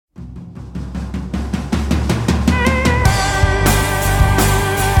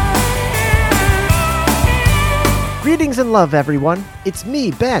Greetings and love, everyone. It's me,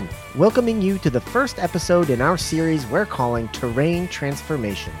 Ben, welcoming you to the first episode in our series we're calling Terrain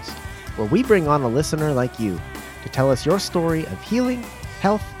Transformations, where we bring on a listener like you to tell us your story of healing,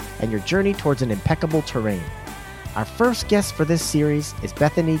 health, and your journey towards an impeccable terrain. Our first guest for this series is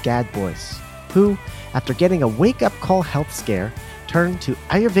Bethany Gadbois, who, after getting a wake-up call health scare, turned to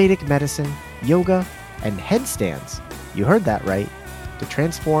Ayurvedic medicine, yoga, and headstands, you heard that right, to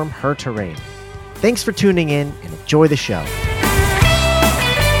transform her terrain. Thanks for tuning in and enjoy the show.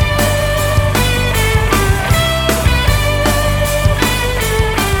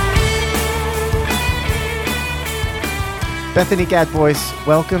 Bethany Gadbois,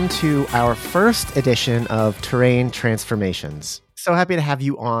 welcome to our first edition of Terrain Transformations. So happy to have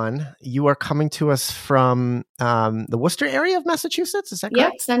you on. You are coming to us from the Worcester area of Massachusetts, is that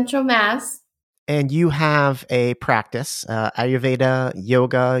correct? Yep, Central Mass. And you have a practice, Ayurveda,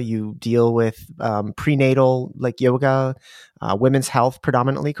 yoga. You deal with prenatal, like yoga, women's health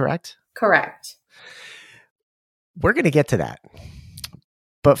predominantly, correct? Correct. We're going to get to that.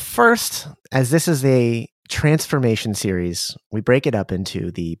 But first, as this is a transformation series, we break it up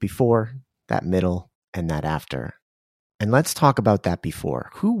into the before, that middle, and that after. And let's talk about that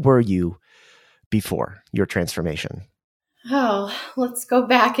before. Who were you before your transformation? Oh, let's go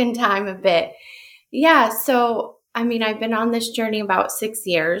back in time a bit. Yeah, so, I've been on this journey about 6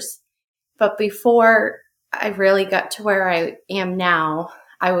 years, but before I really got to where I am now,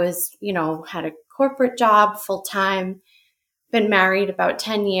 I was, had a corporate job full-time, been married about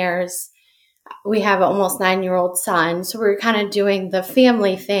 10 years. We have an almost 9-year-old son, so we were kind of doing the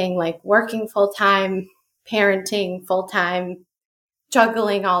family thing, like working full-time, parenting full-time,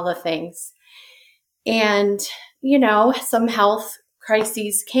 juggling all the things. And some health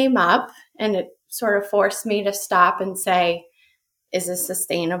crises came up and it sort of forced me to stop and say, is this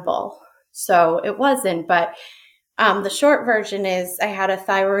sustainable? So it wasn't, but the short version is I had a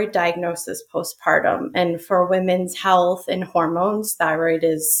thyroid diagnosis postpartum. And for women's health and hormones, thyroid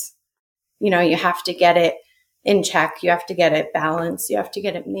is, you have to get it in check. You have to get it balanced. You have to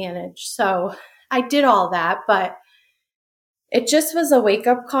get it managed. So I did all that, but it just was a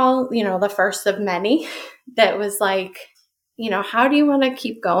wake-up call, the first of many that was like, how do you want to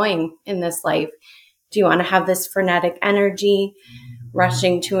keep going in this life? Do you want to have this frenetic energy,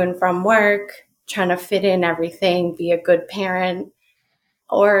 rushing to and from work, trying to fit in everything, be a good parent,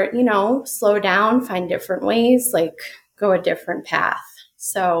 or, slow down, find different ways, like go a different path?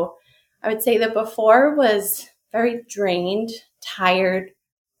 So I would say that before was very drained, tired,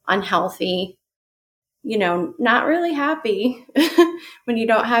 unhealthy, not really happy. When you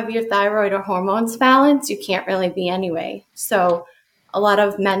don't have your thyroid or hormones balanced, you can't really be anyway. So a lot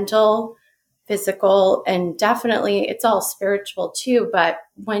of mental, physical, and definitely it's all spiritual too. But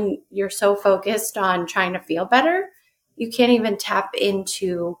when you're so focused on trying to feel better, you can't even tap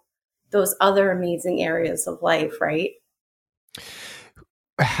into those other amazing areas of life, right?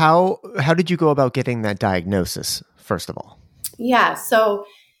 How did you go about getting that diagnosis, first of all? Yeah, so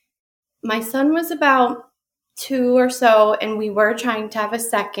my son was about 2 or so, and we were trying to have a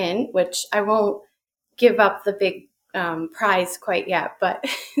second, which I won't give up the big prize quite yet. But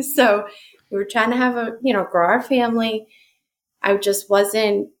so we were trying to have grow our family. I just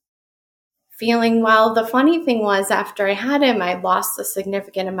wasn't feeling well. The funny thing was, after I had him, I lost a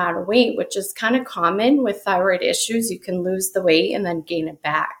significant amount of weight, which is kind of common with thyroid issues. You can lose the weight and then gain it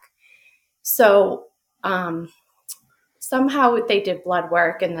back. So, somehow they did blood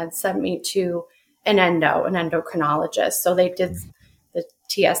work and then sent me to an endocrinologist. So they did the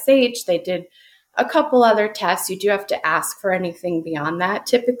TSH, they did a couple other tests. You do have to ask for anything beyond that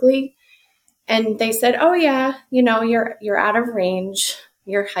typically. And they said, oh yeah, you're out of range.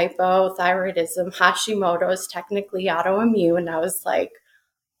 You're hypothyroidism. Hashimoto's technically autoimmune. And I was like,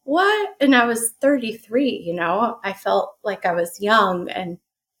 what? And I was 33, I felt like I was young, and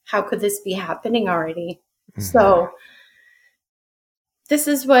how could this be happening already? Mm-hmm. So this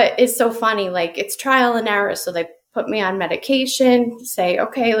is what is so funny. Like, it's trial and error. So they put me on medication, say,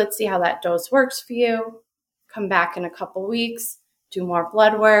 okay, let's see how that dose works for you. Come back in a couple weeks, do more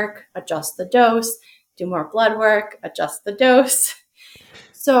blood work, adjust the dose, do more blood work, adjust the dose.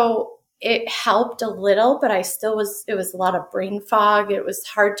 So it helped a little, but it was a lot of brain fog. It was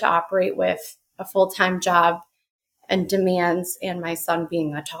hard to operate with a full-time job and demands, and my son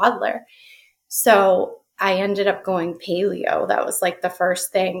being a toddler. So I ended up going paleo. That was like the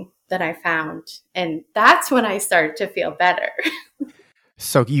first thing that I found. And that's when I started to feel better.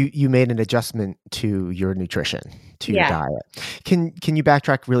 So you made an adjustment to your nutrition, to your diet. Can you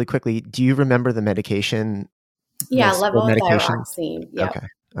backtrack really quickly? Do you remember the medication? Yeah, levothyroxine. Yep.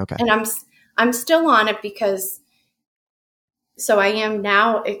 Okay. And I'm still on it because So I am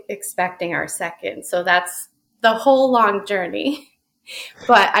now expecting our second. So that's the whole long journey.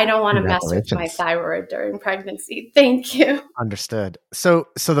 But I don't want to mess with my Congratulations. thyroid during pregnancy. Thank you. Understood. So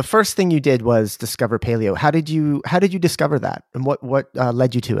the first thing you did was discover paleo. How did you discover that, and what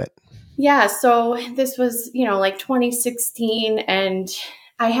led you to it? Yeah, so this was, like 2016, and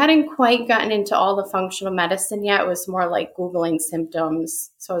I hadn't quite gotten into all the functional medicine yet. It was more like Googling symptoms.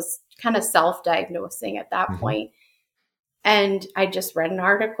 So I was kind of self diagnosing at that Hmm. point. And I just read an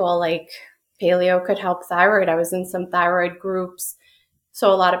article like paleo could help thyroid. I was in some thyroid groups.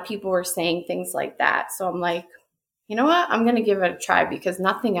 So a lot of people were saying things like that. So I'm like, you know what? I'm going to give it a try because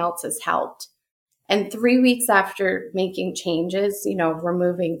nothing else has helped. And 3 weeks after making changes,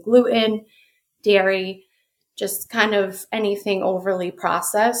 removing gluten, dairy, just kind of anything overly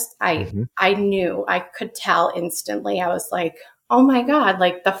processed, I Hmm. I knew, I could tell instantly. I was like, "Oh my god,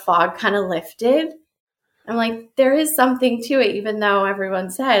 like the fog kind of lifted." I'm like, there is something to it even though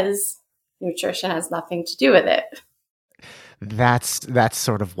everyone says nutrition has nothing to do with it. That's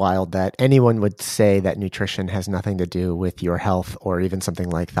sort of wild that anyone would say that nutrition has nothing to do with your health or even something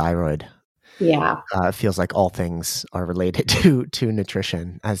like thyroid. Yeah, It feels like all things are related to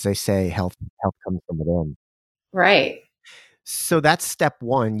nutrition. As they say, health comes from within. right. So that's step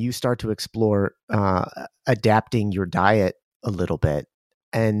one. You start to explore adapting your diet a little bit,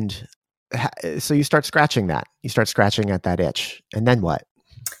 and so you start scratching that. You start scratching at that itch, and then what?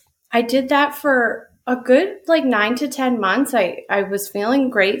 I did that for a good like 9 to 10 months. I was feeling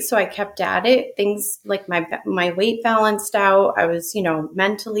great, so I kept at it. Things like my weight balanced out. I was,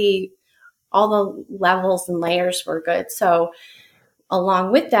 mentally all the levels and layers were good. So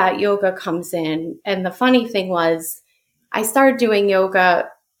along with that, yoga comes in. And the funny thing was, I started doing yoga.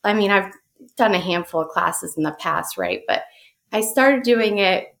 I mean, I've done a handful of classes in the past, right? But I started doing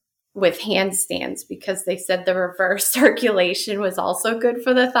it with handstands because they said the reverse circulation was also good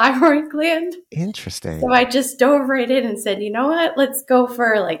for the thyroid gland. So Interesting. I just dove right in and said, you know what? Let's go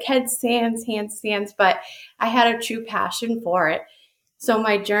for like headstands, handstands. But I had a true passion for it. So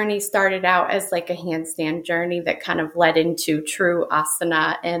my journey started out as like a handstand journey that kind of led into true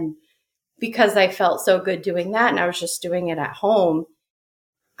asana. And because I felt so good doing that and I was just doing it at home,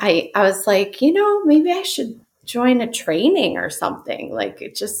 I was like, maybe I should join a training or something. Like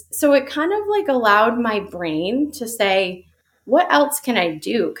it just, so it kind of like allowed my brain to say, what else can I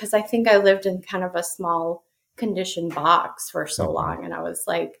do? Because I think I lived in kind of a small conditioned box for so Mhm. long. And I was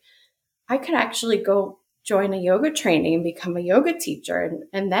like, I could actually go join a yoga training and become a yoga teacher.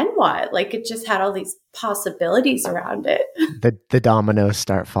 And then what? Like it just had all these possibilities around it. The dominoes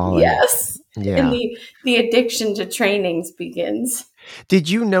start falling. Yes. And Yeah. the addiction to trainings begins. Did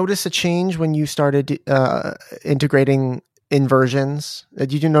you notice a change when you started integrating inversions?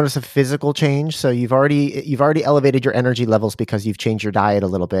 Did you notice a physical change? So you've already elevated your energy levels because you've changed your diet a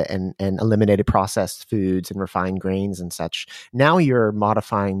little bit and eliminated processed foods and refined grains and such. Now you're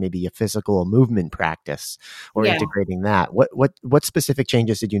modifying maybe a physical movement practice or Yeah. integrating that. What specific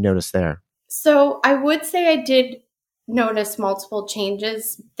changes did you notice there? So I would say I did notice multiple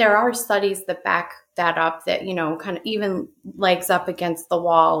changes. There are studies that back that up that, kind of even legs up against the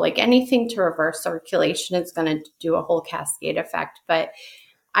wall, like anything to reverse circulation is going to do a whole cascade effect. But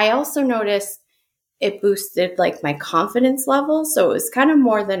I also noticed it boosted like my confidence level. So it was kind of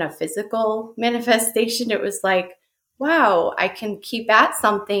more than a physical manifestation. It was like, wow, I can keep at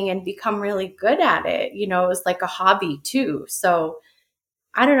something and become really good at it. It was like a hobby too. So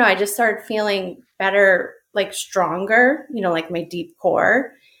I don't know. I just started feeling better, like stronger, like my deep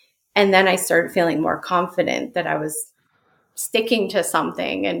core. And then I started feeling more confident that I was sticking to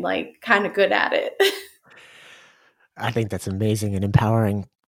something and like kind of good at it. I think that's amazing and empowering.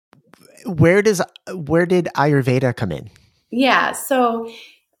 Where did Ayurveda come in? Yeah. So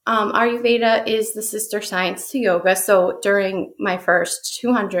Ayurveda is the sister science to yoga. So during my first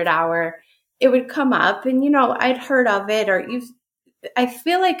 200 hour, it would come up and, I'd heard of it or I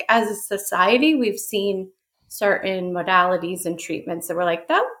feel like as a society, we've seen certain modalities and treatments that were like,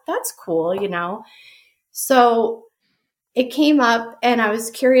 that's cool. So it came up and I was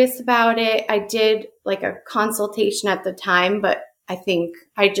curious about it. I did like a consultation at the time, but I think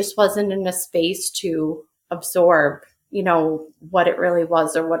I just wasn't in a space to absorb, what it really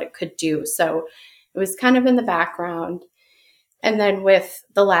was or what it could do. So it was kind of in the background. And then with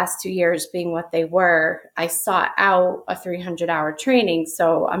the last 2 years being what they were, I sought out a 300-hour training.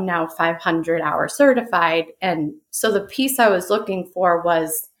 So I'm now 500-hour certified. And so the piece I was looking for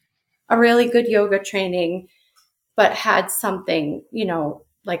was a really good yoga training but had something,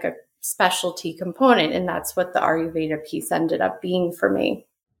 like a specialty component. And that's what the Ayurveda piece ended up being for me.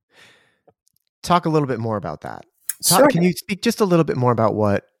 Talk a little bit more about that. Sure. Can you speak just a little bit more about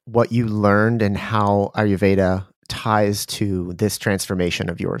what you learned and how Ayurveda ties to this transformation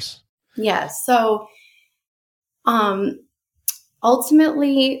of yours? Yeah. So, um,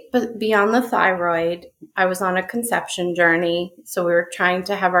 ultimately, but beyond the thyroid, I was on a conception journey. So we were trying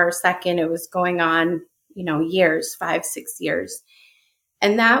to have our second. It was going on, years, 5, 6 years.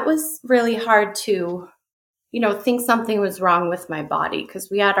 And that was really hard to, think something was wrong with my body because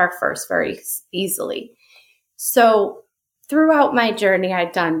we had our first very easily. So throughout my journey,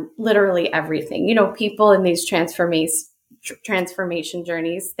 I'd done literally everything. People in these transformation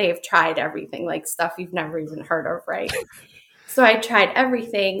journeys, they've tried everything, like stuff you've never even heard of, right? So I tried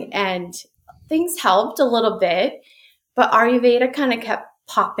everything and things helped a little bit, but Ayurveda kind of kept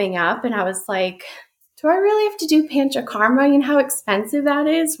popping up. And I was like, do I really have to do Panchakarma? You know how expensive that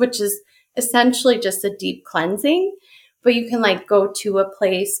is, which is essentially just a deep cleansing, but you can like go to a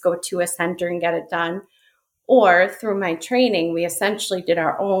place, go to a center and get it done. Or through my training, we essentially did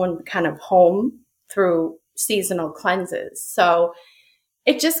our own kind of home through seasonal cleanses. So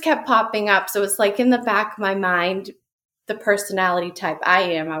it just kept popping up. So it's like in the back of my mind, the personality type I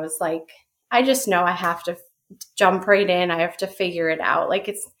am, I was like, I just know I have to jump right in. I have to figure it out. Like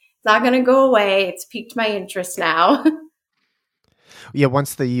it's not going to go away. It's piqued my interest now. Yeah,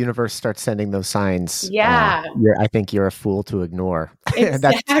 once the universe starts sending those signs, Yeah, I think you're a fool to ignore. That's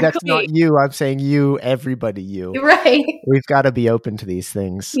not exactly. you. I'm saying you, everybody, you. Right. We've got to be open to these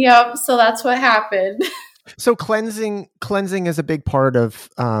things. Yep. So that's what happened. So cleansing is a big part of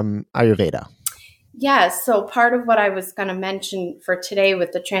Ayurveda. Yeah. So part of what I was going to mention for today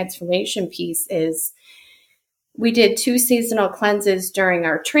with the transformation piece is we did 2 seasonal cleanses during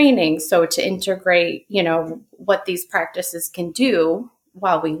our training. So to integrate, what these practices can do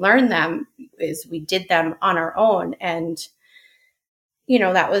while we learn them is we did them on our own. And,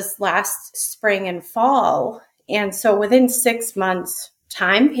 that was last spring and fall. And so within 6 months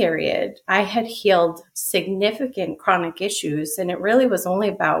time period, I had healed significant chronic issues. And it really was only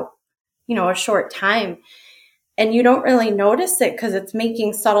about, a short time. And you don't really notice it because it's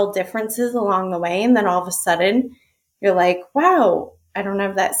making subtle differences along the way. And then all of a sudden you're like, wow, I don't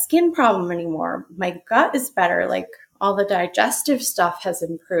have that skin problem anymore. My gut is better. Like all the digestive stuff has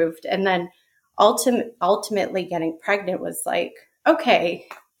improved. And then ultimately getting pregnant was like, okay,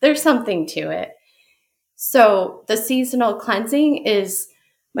 there's something to it. So the seasonal cleansing is,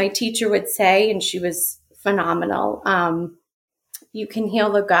 my teacher would say, and she was phenomenal, you can heal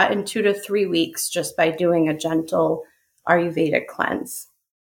the gut in 2 to 3 weeks just by doing a gentle Ayurvedic cleanse.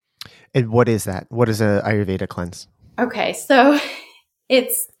 And what is that? What is a Ayurveda cleanse? Okay, so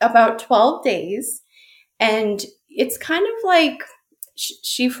it's about 12 days, and it's kind of like,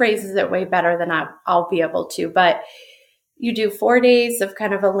 she phrases it way better than I'll be able to, but you do 4 days of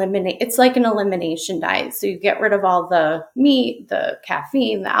kind of it's like an elimination diet. So you get rid of all the meat, the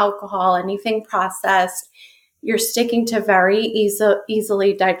caffeine, the alcohol, anything processed. You're sticking to very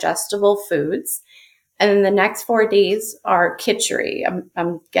easily digestible foods. And then the next 4 days are khichdi.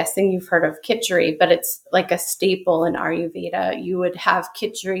 I'm guessing you've heard of khichdi, but it's like a staple in Ayurveda. You would have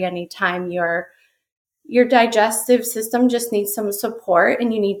khichdi anytime your digestive system just needs some support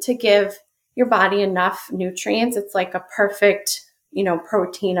and you need to give your body enough nutrients. It's like a perfect,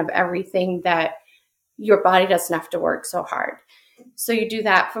 protein of everything that your body doesn't have to work so hard. So you do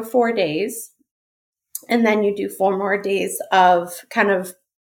that for 4 days. And then you do 4 more days of kind of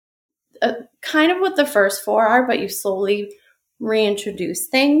what the first 4 are, but you slowly reintroduce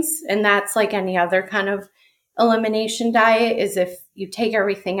things. And that's like any other kind of elimination diet, is if you take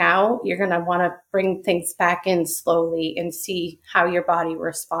everything out, you're going to want to bring things back in slowly and see how your body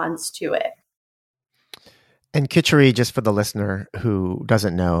responds to it. And khichdi, just for the listener who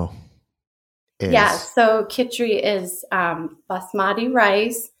doesn't know, is... Yeah, so khichdi is basmati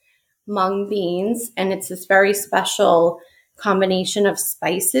rice, mung beans, and it's this very special combination of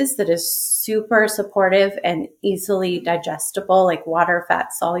spices that is super supportive and easily digestible, like water,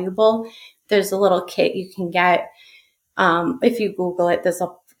 fat soluble. There's a little kit you can get. If you Google it,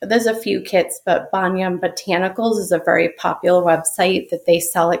 there's a few kits, but Banyam Botanicals is a very popular website that they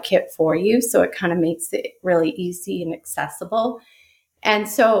sell a kit for you. So it kind of makes it really easy and accessible. And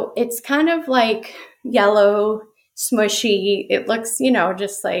so it's kind of like yellow, smushy. It looks,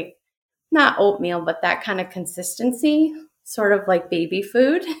 just like not oatmeal, but that kind of consistency, sort of like baby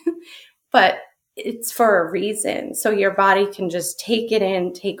food, but it's for a reason. So your body can just take it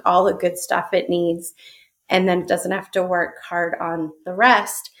in, take all the good stuff it needs, and then it doesn't have to work hard on the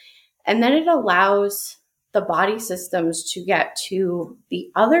rest. And then it allows the body systems to get to the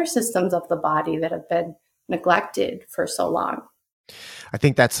other systems of the body that have been neglected for so long. I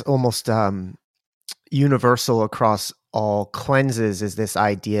think that's almost, universal across all cleanses is this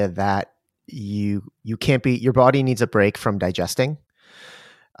idea that you can't be, your body needs a break from digesting.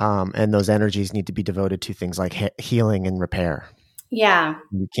 And those energies need to be devoted to things like healing and repair. Yeah.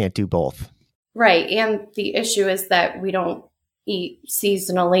 You can't do both. Right. And the issue is that we don't eat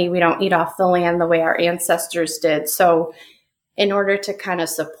seasonally. We don't eat off the land the way our ancestors did. So in order to kind of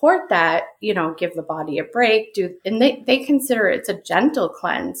support that, give the body a break, and they consider it's a gentle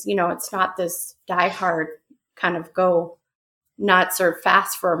cleanse. It's not this diehard kind of go nuts or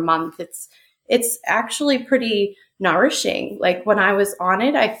fast for a month. It's actually pretty nourishing. Like when I was on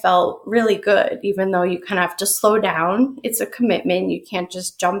it, I felt really good, even though you kind of have to slow down. It's a commitment. You can't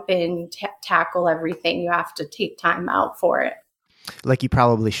just jump in, tackle everything. You have to take time out for it. Like you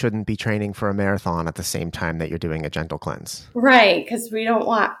probably shouldn't be training for a marathon at the same time that you're doing a gentle cleanse. Right, because we don't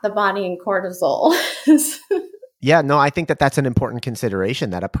want the body in cortisol. Yeah, no, I think that that's an important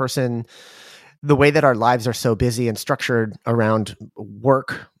consideration, that a person, the way that our lives are so busy and structured around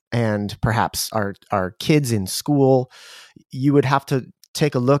work and perhaps our kids in school, you would have to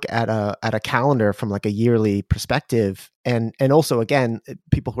take a look at a calendar from like a yearly perspective. And also, again,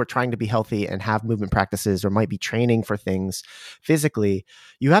 people who are trying to be healthy and have movement practices or might be training for things physically,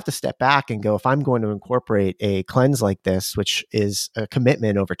 you have to step back and go, if I'm going to incorporate a cleanse like this, which is a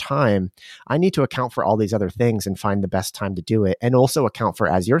commitment over time, I need to account for all these other things and find the best time to do it. And also account for,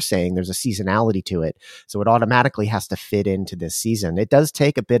 as you're saying, there's a seasonality to it. So it automatically has to fit into this season. It does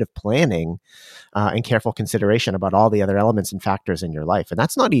take a bit of planning and careful consideration about all the other elements and factors in your life. And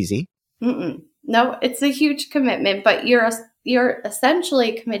that's not easy. Mm-mm. No, it's a huge commitment, but you're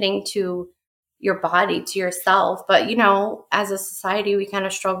essentially committing to your body, to yourself. But, as a society, we kind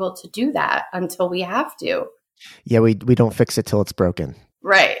of struggle to do that until we have to. Yeah, we don't fix it till it's broken.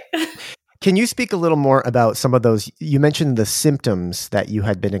 Right. Can you speak a little more about some of those? You mentioned the symptoms that you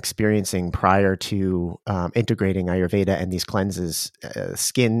had been experiencing prior to integrating Ayurveda and these cleanses,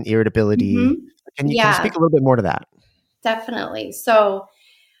 skin irritability. Mm-hmm. Can you speak a little bit more to that? Definitely. So,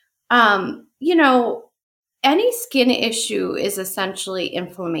 any skin issue is essentially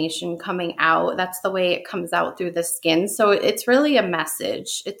inflammation coming out. That's the way it comes out through the skin. So it's really a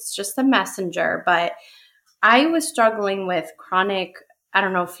message. It's just a messenger. But I was struggling with chronic, I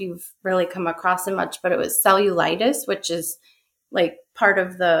don't know if you've really come across it much, but it was cellulitis, which is like part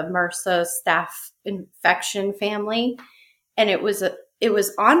of the MRSA staph infection family. And it was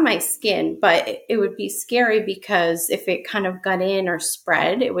on my skin, but it would be scary because if it kind of got in or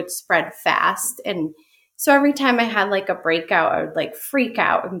spread, it would spread fast. And so every time I had like a breakout, I would like freak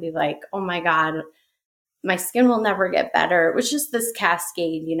out and be like, oh my God, my skin will never get better. It was just this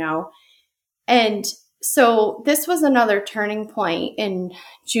cascade, And so this was another turning point in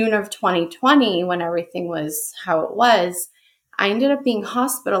June of 2020 when everything was how it was. I ended up being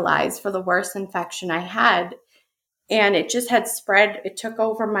hospitalized for the worst infection I had. And it just had spread. It took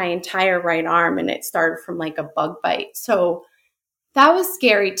over my entire right arm and it started from like a bug bite. So that was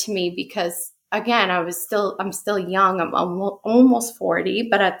scary to me because, again, I'm still young. I'm almost 40.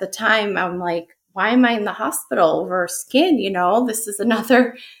 But at the time, I'm like, why am I in the hospital over skin? This is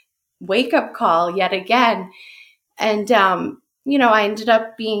another wake up call yet again. And, I ended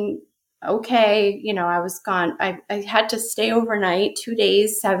up being okay. I was gone. I had to stay overnight, 2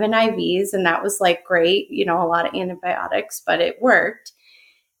 days, 7 IVs. And that was like great, a lot of antibiotics, but it worked.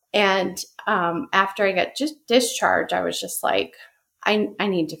 And after I got just discharged, I was just like, I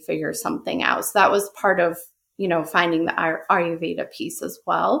need to figure something out. So that was part of, finding the Ayurveda piece as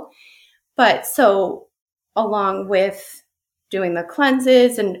well. But so along with doing the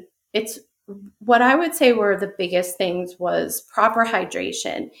cleanses, and it's what I would say were the biggest things was proper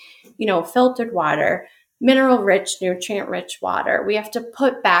hydration, filtered water, mineral rich, nutrient rich water. We have to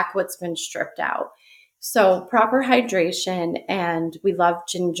put back what's been stripped out. So proper hydration, and we love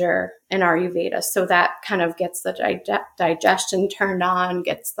ginger and Ayurveda. So that kind of gets the digestion turned on,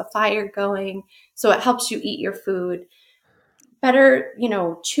 gets the fire going. So it helps you eat your food better,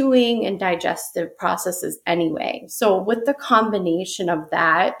 chewing and digestive processes anyway. So with the combination of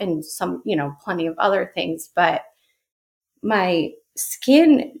that and some, plenty of other things, but my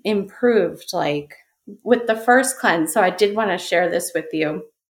skin improved like with the first cleanse. So I did want to share this with you.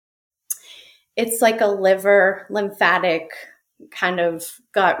 It's like a liver lymphatic kind of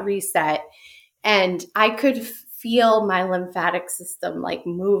gut reset. And I could feel my lymphatic system like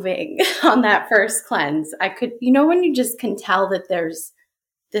moving on that first cleanse. I could, when you just can tell that there's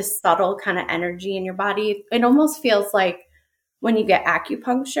this subtle kind of energy in your body, it almost feels like when you get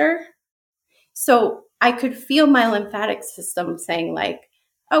acupuncture. So I could feel my lymphatic system saying like,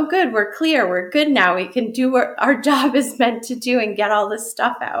 oh, good, we're clear. We're good now. We can do what our job is meant to do and get all this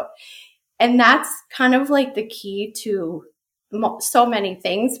stuff out. And that's kind of like the key to so many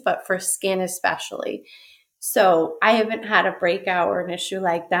things, but for skin especially. So I haven't had a breakout or an issue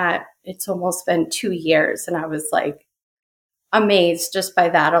like that. It's almost been 2 years. And I was like amazed just by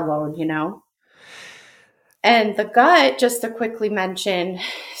that alone, you know? And the gut, just to quickly mention,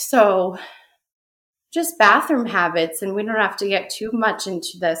 so just bathroom habits, and we don't have to get too much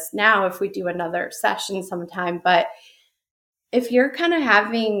into this now if we do another session sometime, but if you're kind of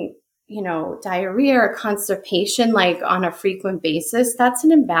having, diarrhea or constipation like on a frequent basis, that's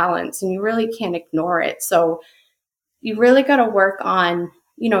an imbalance and you really can't ignore it. So you really got to work on,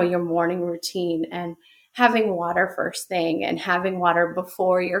 your morning routine and having water first thing and having water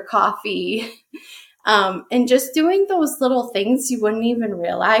before your coffee. And just doing those little things you wouldn't even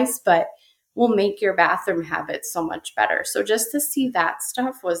realize, but will make your bathroom habits so much better. So just to see that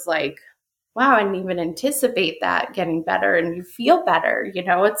stuff was like, wow, I didn't even anticipate that getting better, and you feel better.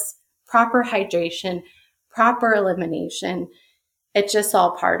 It's proper hydration, proper elimination. It's just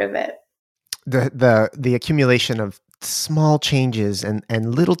all part of it. The accumulation of small changes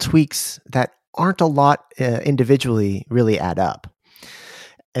and little tweaks that aren't a lot individually really add up.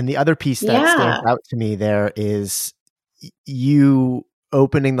 And the other piece that stands out to me there is you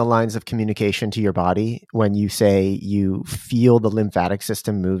opening the lines of communication to your body when you say you feel the lymphatic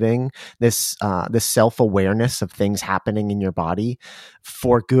system moving, this self-awareness of things happening in your body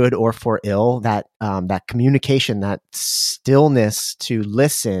for good or for ill, that communication, that stillness to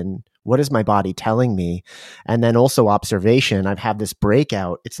listen. What is my body telling me? And then also observation. I've had this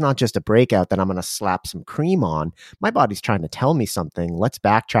breakout. It's not just a breakout that I'm going to slap some cream on. My body's trying to tell me something. Let's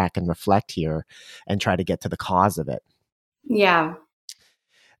backtrack and reflect here and try to get to the cause of it. Yeah.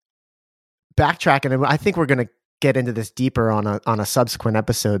 Backtracking, and I think we're going to get into this deeper on a subsequent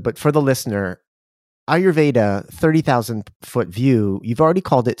episode, but for the listener, Ayurveda, 30,000 foot view, you've already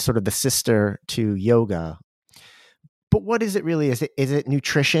called it sort of the sister to yoga. But what is it really? Is it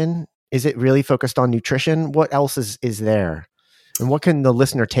nutrition? Is it really focused on nutrition? What else is there? And what can the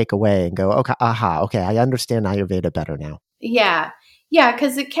listener take away and go, okay, okay, I understand Ayurveda better now. Yeah. Yeah,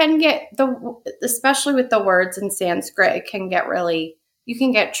 because it can get, especially with the words in Sanskrit, it can get really, you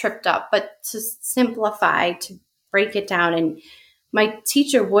can get tripped up. But to simplify, to break it down, and my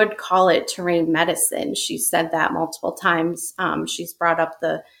teacher would call it terrain medicine. She said that multiple times. She's brought up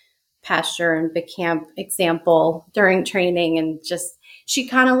the Pasteur and Becamp example during training, and just, she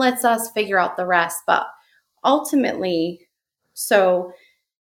kind of lets us figure out the rest. But ultimately, so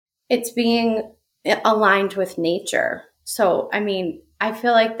it's being aligned with nature. So, I mean, I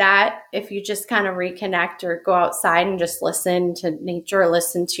feel like that if you just kind of reconnect or go outside and just listen to nature, or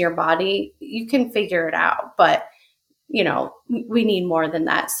listen to your body, you can figure it out. But, we need more than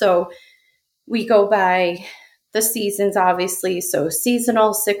that. So we go by the seasons, obviously. So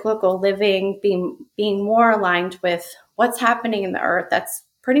seasonal, cyclical living, being more aligned with what's happening in the earth. That's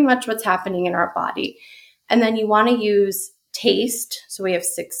pretty much what's happening in our body. And then you want to use taste. So we have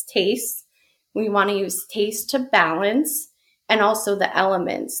 6 tastes. We want to use taste to balance, and also the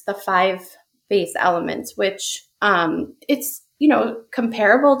elements, the 5 base elements, which it's,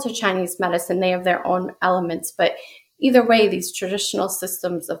 comparable to Chinese medicine. They have their own elements, but either way, these traditional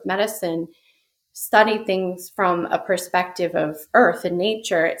systems of medicine study things from a perspective of earth and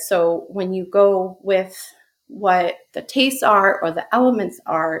nature. So when you go with what the tastes are or the elements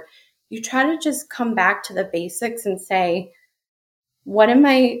are, you try to just come back to the basics and say, what am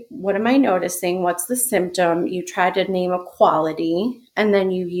I noticing? What's the symptom? You try to name a quality, and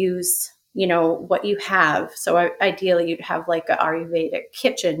then you use, what you have. So ideally you'd have like an Ayurvedic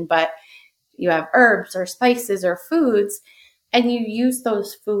kitchen, but you have herbs or spices or foods, and you use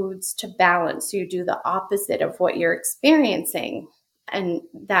those foods to balance. You do the opposite of what you're experiencing. And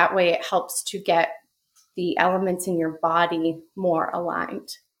that way it helps to get the elements in your body more aligned.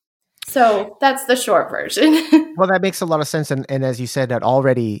 So that's the short version. Well, that makes a lot of sense. And as you said, that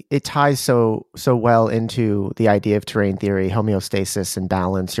already it ties so well into the idea of terrain theory, homeostasis and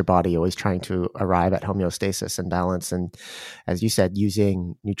balance, your body always trying to arrive at homeostasis and balance. And as you said,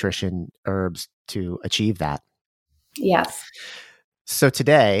 using nutrition, herbs to achieve that. Yes. So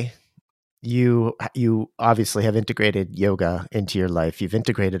today, you obviously have integrated yoga into your life. You've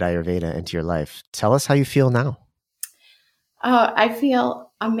integrated Ayurveda into your life. Tell us how you feel now. I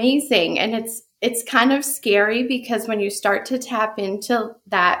feel amazing. And it's kind of scary, because when you start to tap into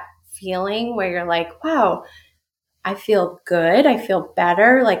that feeling where you're like, wow, I feel good. I feel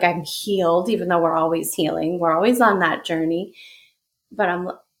better. Like I'm healed, even though we're always healing. We're always on that journey.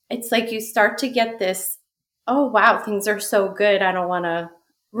 But it's like you start to get this, oh, wow, things are so good. I don't want to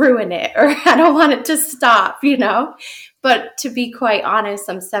ruin it or I don't want it to stop, But to be quite honest,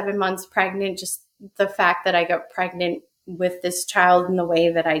 I'm 7 months pregnant. Just the fact that I got pregnant with this child in the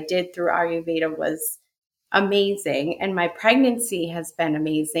way that I did through Ayurveda was amazing. And my pregnancy has been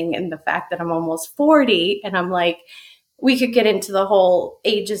amazing. And the fact that I'm almost 40 and I'm like, we could get into the whole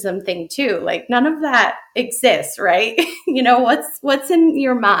ageism thing too. Like none of that exists, right? What's in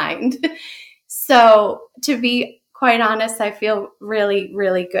your mind? So to be quite honest, I feel really,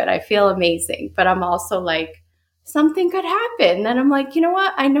 really good. I feel amazing, but I'm also like, something could happen. And I'm like, you know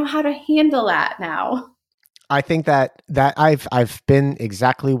what? I know how to handle that now. I think that I've been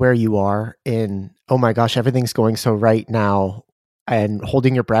exactly where you are in, oh my gosh, everything's going so right now, and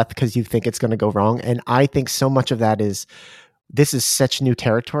holding your breath because you think it's going to go wrong. And I think so much of that is, this is such new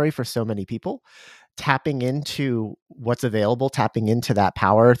territory for so many people. Tapping into what's available, tapping into that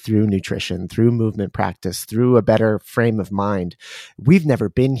power through nutrition, through movement practice, through a better frame of mind. We've never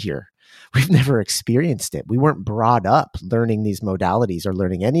been here. We've never experienced it. We weren't brought up learning these modalities or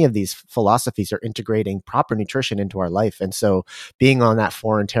learning any of these philosophies or integrating proper nutrition into our life. And so being on that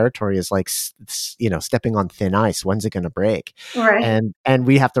foreign territory is like, stepping on thin ice. When's it going to break? Right. And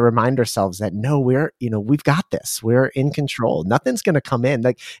we have to remind ourselves that no, we've got this. We're in control. Nothing's going to come in.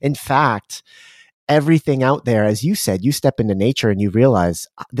 Like, in fact, everything out there, as you said, you step into nature and you realize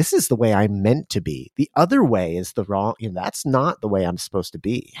this is the way I'm meant to be. The other way is the wrong, that's not the way I'm supposed to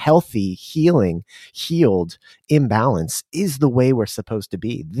be. Healthy, healing, healed, imbalance is the way we're supposed to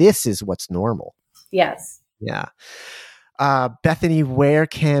be. This is what's normal. Yes. Yeah. Bethany, where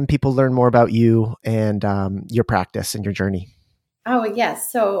can people learn more about you and your practice and your journey? Oh,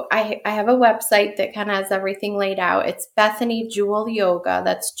 yes. So I have a website that kind of has everything laid out. It's Bethany Jewel Yoga.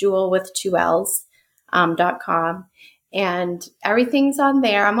 That's Jewel with 2 L's. .com, and everything's on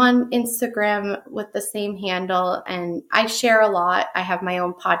there. I'm on Instagram with the same handle, and I share a lot. I have my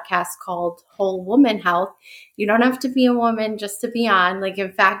own podcast called Whole Woman Health. You don't have to be a woman just to be on. Like,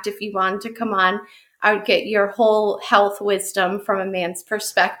 in fact, if you wanted to come on, I would get your whole health wisdom from a man's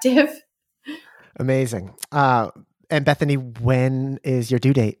perspective. Amazing. And Bethany, when is your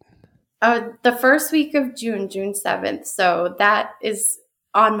due date? The first week of June 7th. So that is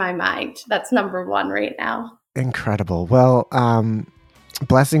on my mind. That's number one right now. Incredible. Well,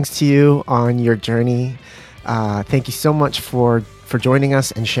 blessings to you on your journey. Thank you so much for joining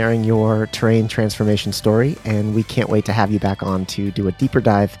us and sharing your terrain transformation story. And we can't wait to have you back on to do a deeper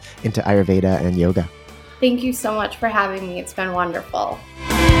dive into Ayurveda and yoga. Thank you so much for having me. It's been wonderful.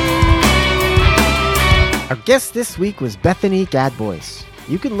 Our guest this week was Bethany Gadbois.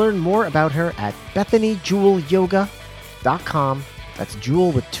 You can learn more about her at BethanyJewelYoga.com. That's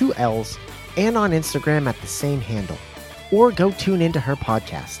Jewel with 2 L's, and on Instagram at the same handle. Or go tune into her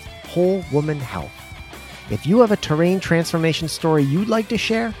podcast, Whole Woman Health. If you have a terrain transformation story you'd like to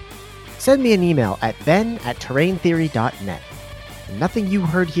share, send me an email at ben@terraintheory.net. Nothing you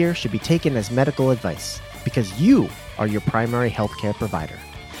heard here should be taken as medical advice, because you are your primary healthcare provider.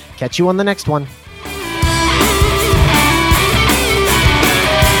 Catch you on the next one.